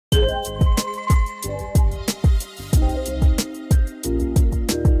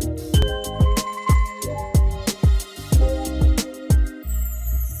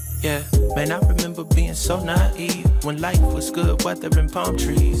Yeah, man, I remember being so naive when life was good, weather and palm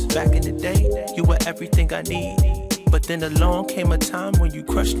trees. Back in the day, you were everything I need. But then along came a time when you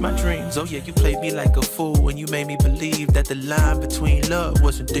crushed my dreams. Oh yeah, you played me like a fool when you made me believe that the line between love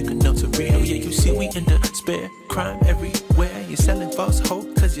wasn't thick enough to read. Oh yeah, you see we in despair, crime everywhere. You're selling false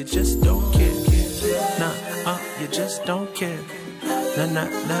hope cause you just don't care. Nah, you just don't care.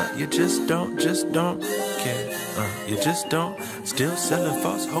 Nah, you just don't care. You just don't. Still selling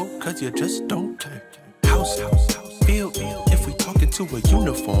false hope cause you just don't care. House, feel. If we talking to a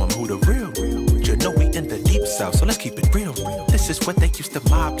uniform, who the real? You know we in the deep south, so let's keep it real. This is what they used to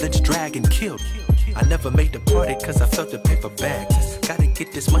mob, lynch, drag, and kill. I never made the party cause I felt the paper bag. Gotta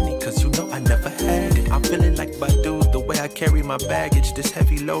get this money cause you know I never had it. I'm feeling like Badu, the way I carry my baggage. This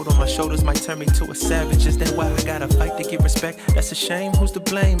heavy load on my shoulders might turn me to a savage. Is that why I gotta fight to get respect? That's a shame, who's to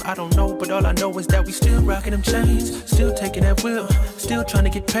blame? I don't know, but all I know is that we still rocking them chains. Still taking that wheel, still trying to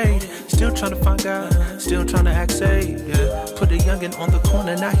get paid. Still trying to find God, still trying to act safe. Yeah. Put a youngin' on the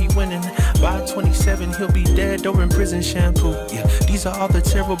corner, now he winning. By 27, he'll be dead or in prison shampoo. Yeah, these are all the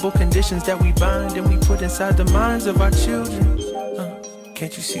terrible conditions that we bind and we put inside the minds of our children.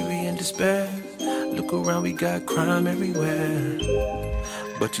 Can't you see we in despair? Look around, we got crime everywhere.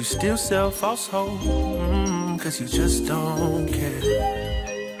 But you still sell false hope, cause you just don't care.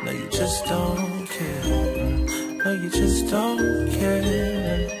 No, you just don't care. No, you just don't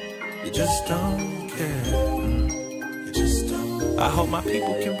care. You just don't care. You just don't. I hope my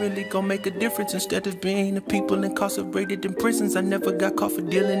people can really go make a difference instead of being the people incarcerated in prisons. I never got caught for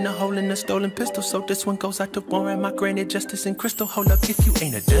dealing a hole in a stolen pistol, so this one goes out to Warren, my granted justice and Crystal. Hold up, if you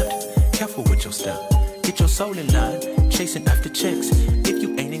ain't adept, careful with your stuff. Get your soul in line, chasing after checks. If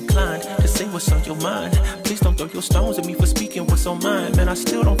you ain't inclined to say what's on your mind, please don't throw your stones at me for speaking what's on mine. Man, I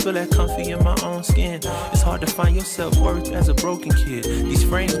still don't feel that comfy in my own skin. It's hard to find your self-worth as a broken kid. These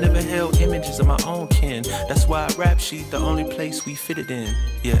frames never held images of my own kin. That's why rap sheet the only place we fit it in.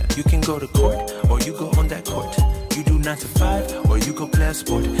 Yeah, you can go to court or you go on that court. You do 9 to 5 or you go play a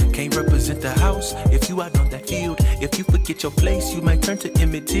sport. Can't represent the house if you out on that field. If you forget your place, you might turn to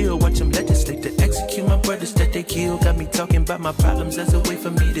Emmett Till. Watch them legislate to execute my brothers that they kill. Got me talking about my problems as a way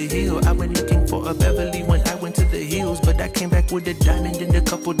for me to heal. I went looking for a Beverly when I went to the hills, but I came back with a diamond and a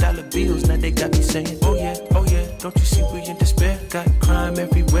couple dollar bills. Now they got me saying, oh yeah, don't you see we in despair? Got crime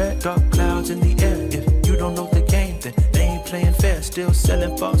everywhere, dark clouds in the air. If you don't know the game, then they ain't playing fair. Still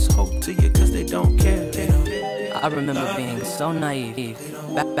selling false hope to you cause they don't care. I remember being so naive.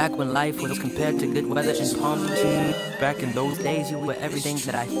 Back when life was compared to good weather and palm trees. Back in those days, you were everything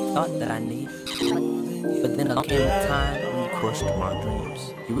that I thought that I need. But then along came a time when you crushed my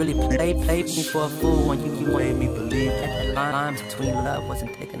dreams. You really played me for a fool when you made me believe that the lines between love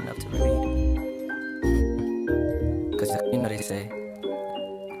wasn't thick enough to read. Cause you know they say,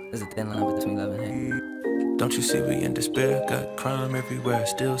 there's a thin line between love and hate. Don't you see we in despair? Got crime everywhere,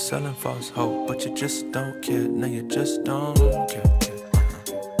 still selling false hope, but you just don't care. No, you just don't care.